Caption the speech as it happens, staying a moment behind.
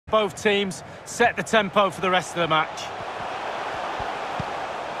Both teams set the tempo for the rest of the match.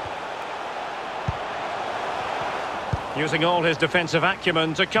 Using all his defensive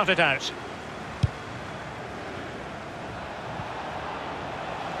acumen to cut it out.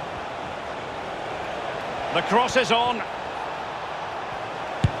 The cross is on.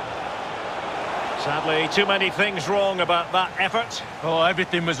 Sadly, too many things wrong about that effort. Oh,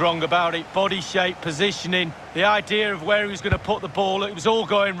 everything was wrong about it. Body shape, positioning, the idea of where he was going to put the ball, it was all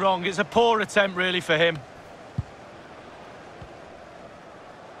going wrong. It's a poor attempt, really, for him.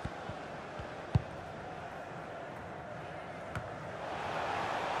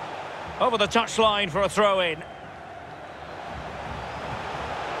 Over the touchline for a throw-in.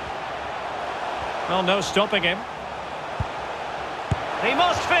 Well, no stopping him. He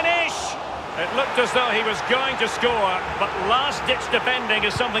must finish! It looked as though he was going to score, but last-ditch defending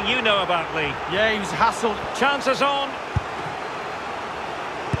is something you know about, Lee. Yeah, he was hassled. Chances on.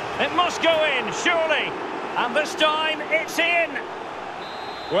 It must go in, surely. And this time, it's in.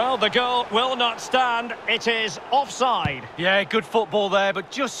 Well, the goal will not stand. It is offside. Yeah, good football there,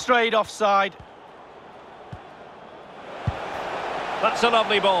 but just straight offside. That's a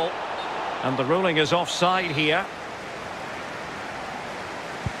lovely ball. And the ruling is offside here.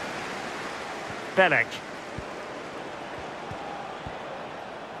 Belek.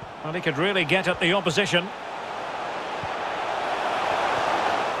 Well, he could really get at the opposition.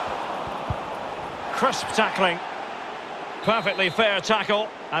 Crisp tackling. Perfectly fair tackle,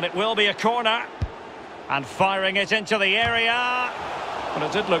 and it will be a corner. And firing it into the area. Well,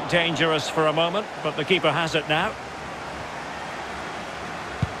 it did look dangerous for a moment, but the keeper has it now.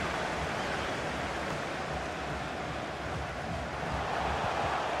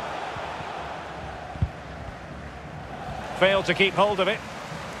 Failed to keep hold of it.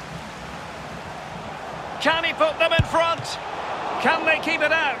 Can he put them in front? Can they keep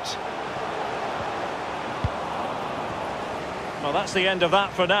it out? Well, that's the end of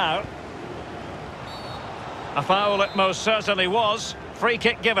that for now. A foul it most certainly was. Free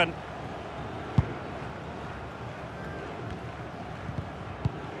kick given.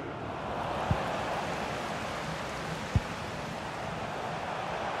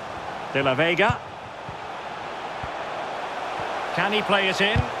 De La Vega. Can he play it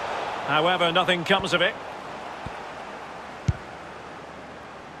in? However, nothing comes of it.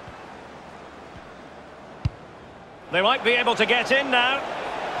 They might be able to get in now.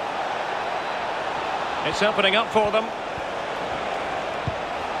 It's opening up for them.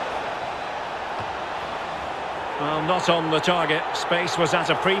 Well, not on the target. Space was at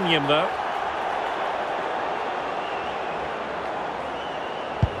a premium, though.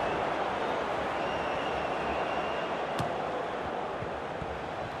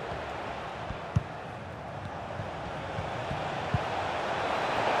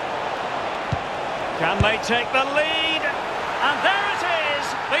 Can they take the lead? And there it is,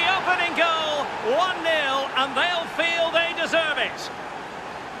 the opening goal, 1-0, and they'll feel they deserve it.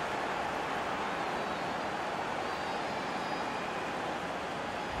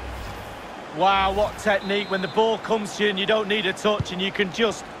 Wow, what technique when the ball comes to you and you don't need a touch and you can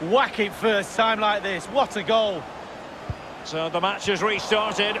just whack it first time like this. What a goal. So the match has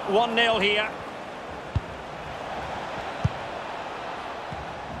restarted, 1-0 here.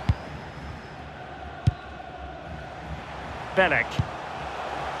 Belek.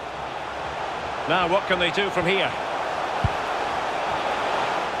 Now what can they do from here?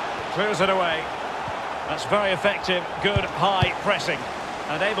 Clears it away. That's very effective, good high pressing.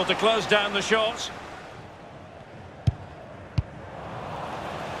 And able to close down the shot.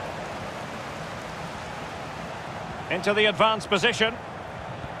 Into the advanced position.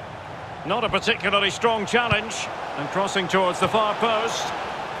 Not a particularly strong challenge. And crossing towards the far post.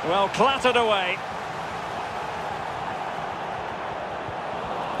 Well, clattered away.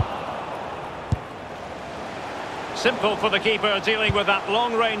 Simple for the keeper dealing with that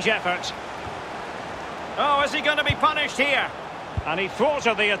long-range effort. Oh, is he going to be punished here? And he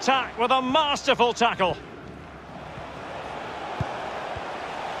thwarted the attack with a masterful tackle.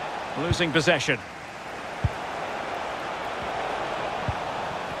 Losing possession.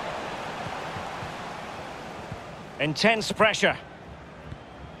 Intense pressure.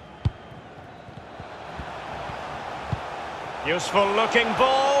 Useful looking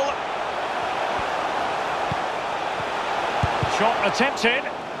ball. Shot attempted,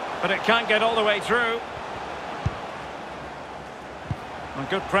 but it can't get all the way through. And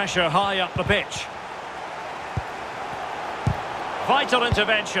good pressure high up the pitch. Vital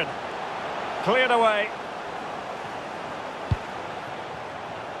intervention. Cleared away.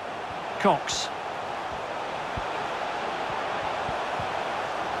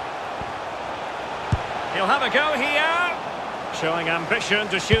 He'll have a go here. Showing ambition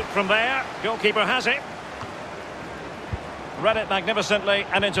to shoot from there. Goalkeeper has it. Read it magnificently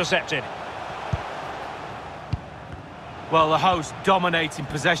and intercepted. Well, the host dominating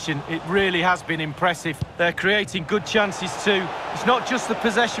possession. It really has been impressive. They're creating good chances too. It's not just the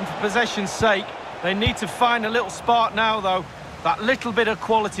possession for possession's sake. They need to find a little spark now, though. That little bit of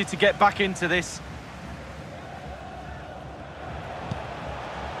quality to get back into this.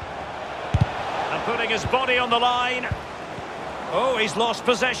 And putting his body on the line. Oh, he's lost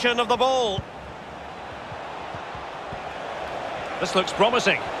possession of the ball. This looks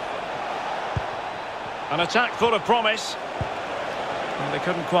promising. An attack full of promise. And they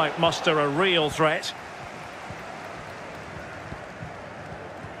couldn't quite muster a real threat.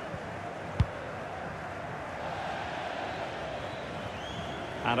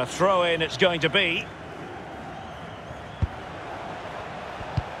 And a throw-in it's going to be.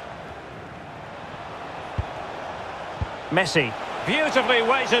 Messi. Beautifully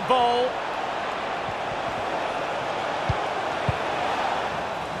weighted ball.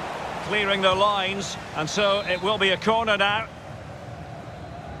 Clearing the lines, and so it will be a corner now.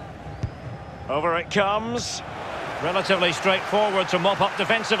 Over it comes. Relatively straightforward to mop up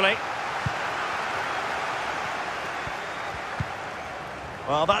defensively.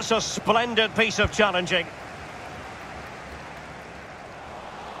 Well, that's a splendid piece of challenging.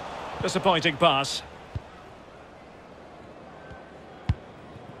 Disappointing pass.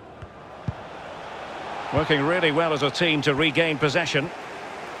 Working really well as a team to regain possession.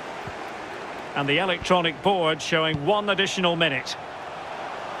 And the electronic board showing 1 additional minute.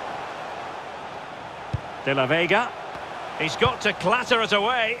 De La Vega. He's got to clatter it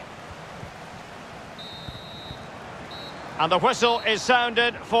away. And the whistle is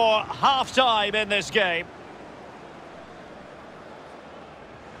sounded for half-time in this game.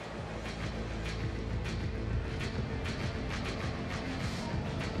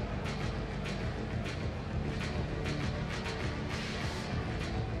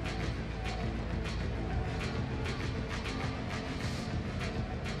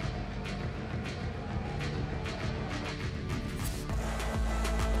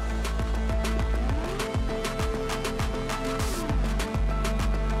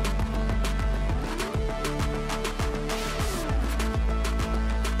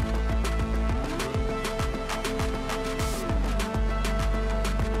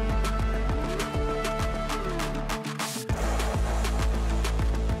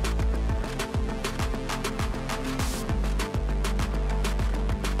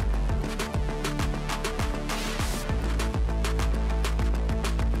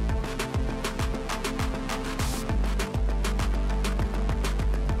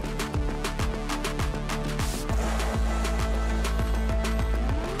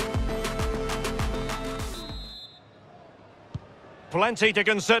 Plenty to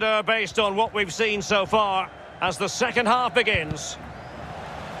consider based on what we've seen so far as the second half begins.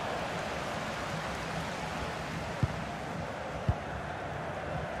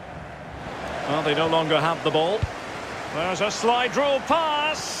 Well, they no longer have the ball. There's a slide rule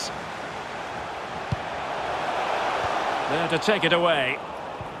pass. There to take it away.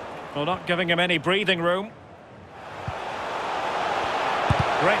 Well, not giving him any breathing room.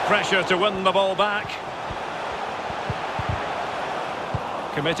 Great pressure to win the ball back.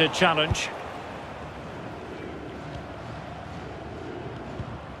 Committed challenge.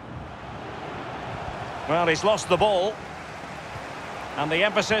 Well, he's lost the ball. And the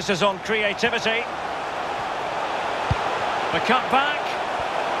emphasis is on creativity. The cut back.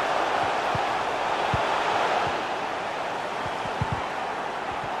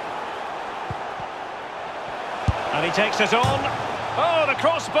 And he takes it on. Oh, the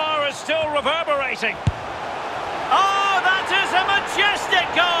crossbar is still reverberating. Oh, that is a majestic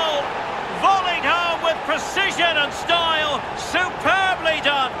goal! Volleyed home with precision and style. Superbly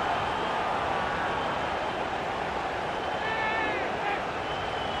done.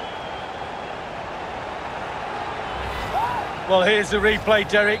 Well, here's the replay,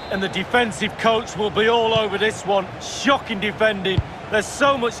 Derek, and the defensive coach will be all over this one. Shocking defending. There's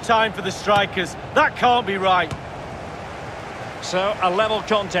so much time for the strikers. That can't be right. So, a level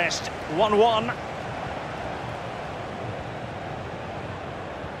contest. 1-1.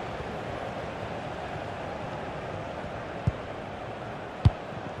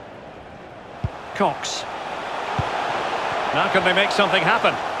 Cox. Now can they make something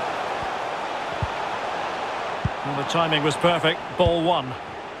happen? Well, the timing was perfect. Ball 1.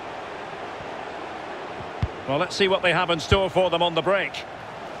 Well, let's see what they have in store for them on the break.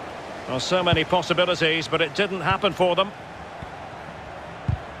 Well, so many possibilities, but it didn't happen for them.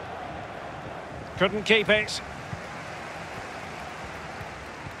 Couldn't keep it.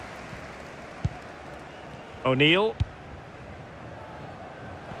 O'Neill.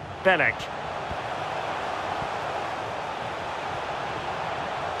 Bellick.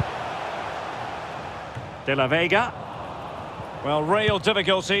 De La Vega. Well, real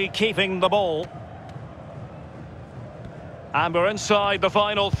difficulty keeping the ball. And we're inside the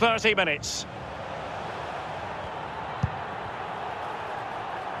final 30 minutes.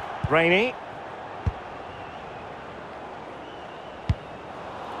 Rainey.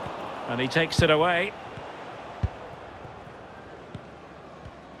 And he takes it away.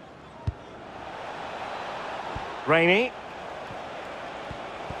 Rainey.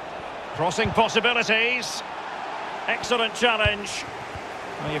 Crossing possibilities. Excellent challenge.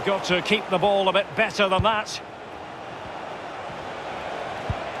 Well, you've got to keep the ball a bit better than that.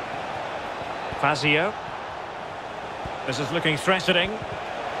 Fazio. This is looking threatening.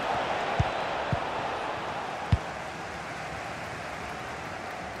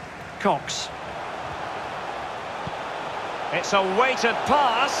 Cox. It's a weighted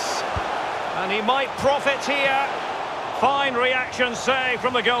pass. And he might profit here. Fine reaction save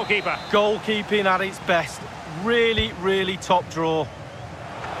from the goalkeeper. Goalkeeping at its best. Really, really top draw.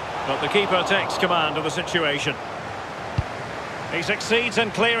 But the keeper takes command of the situation. He succeeds in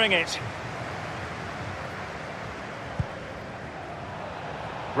clearing it.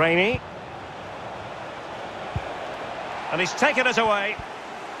 Rainey. And he's taken it away.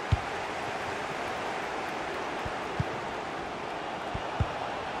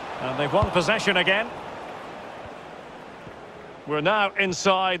 And they've won possession again. We're now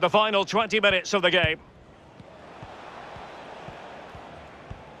inside the final 20 minutes of the game.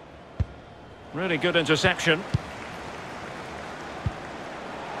 Really good interception.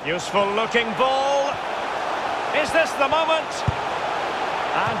 Useful looking ball. Is this the moment?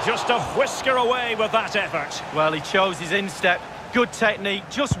 And just a whisker away with that effort. Well, he chose his instep. Good technique,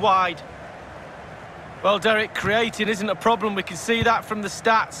 just wide. Well, Derek, creating isn't a problem. We can see that from the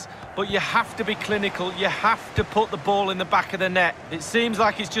stats. But you have to be clinical. You have to put the ball in the back of the net. It seems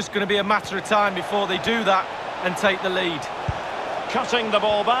like it's just going to be a matter of time before they do that and take the lead. Cutting the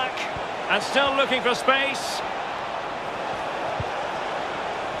ball back and still looking for space.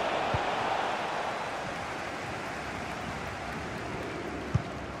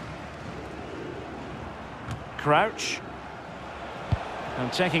 Crouch.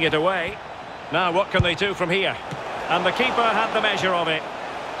 And taking it away. Now what can they do from here? And the keeper had the measure of it.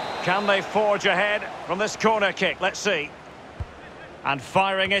 Can they forge ahead from this corner kick? Let's see. And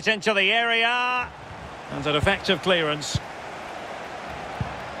firing it into the area. And an effective clearance.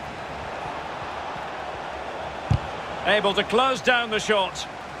 Able to close down the shot.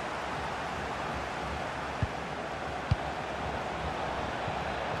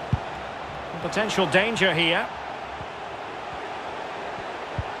 Potential danger here.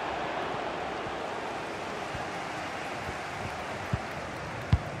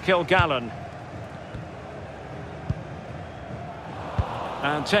 Kilgallen.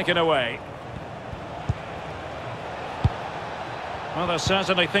 And taken away. Well, they're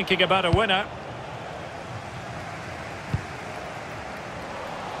certainly thinking about a winner.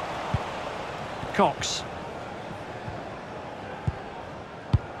 Cox.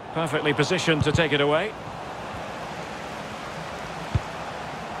 Perfectly positioned to take it away.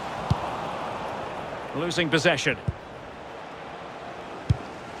 Losing possession.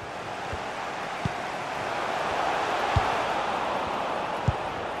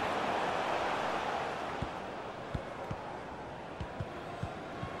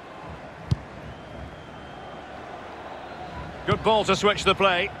 Good ball to switch the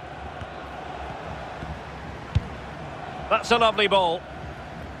play. That's a lovely ball.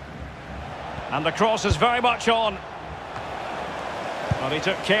 And the cross is very much on. Well, he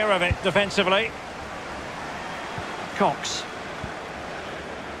took care of it defensively. Cox.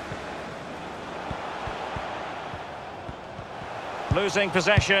 Losing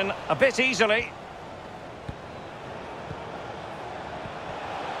possession a bit easily.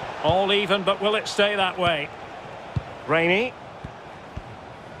 All even, but will it stay that way? Rainey.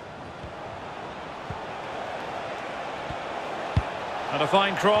 And a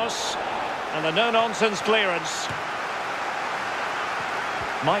fine cross. And a no-nonsense clearance.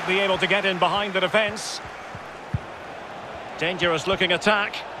 Might be able to get in behind the defence. Dangerous looking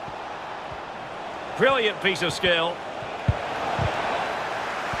attack. Brilliant piece of skill.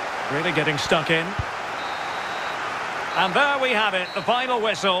 Really getting stuck in. And there we have it, the final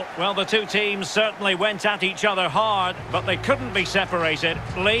whistle. Well, the two teams certainly went at each other hard, but they couldn't be separated.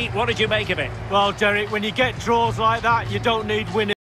 Lee, what did you make of it? Well, Derek, when you get draws like that, you don't need winning.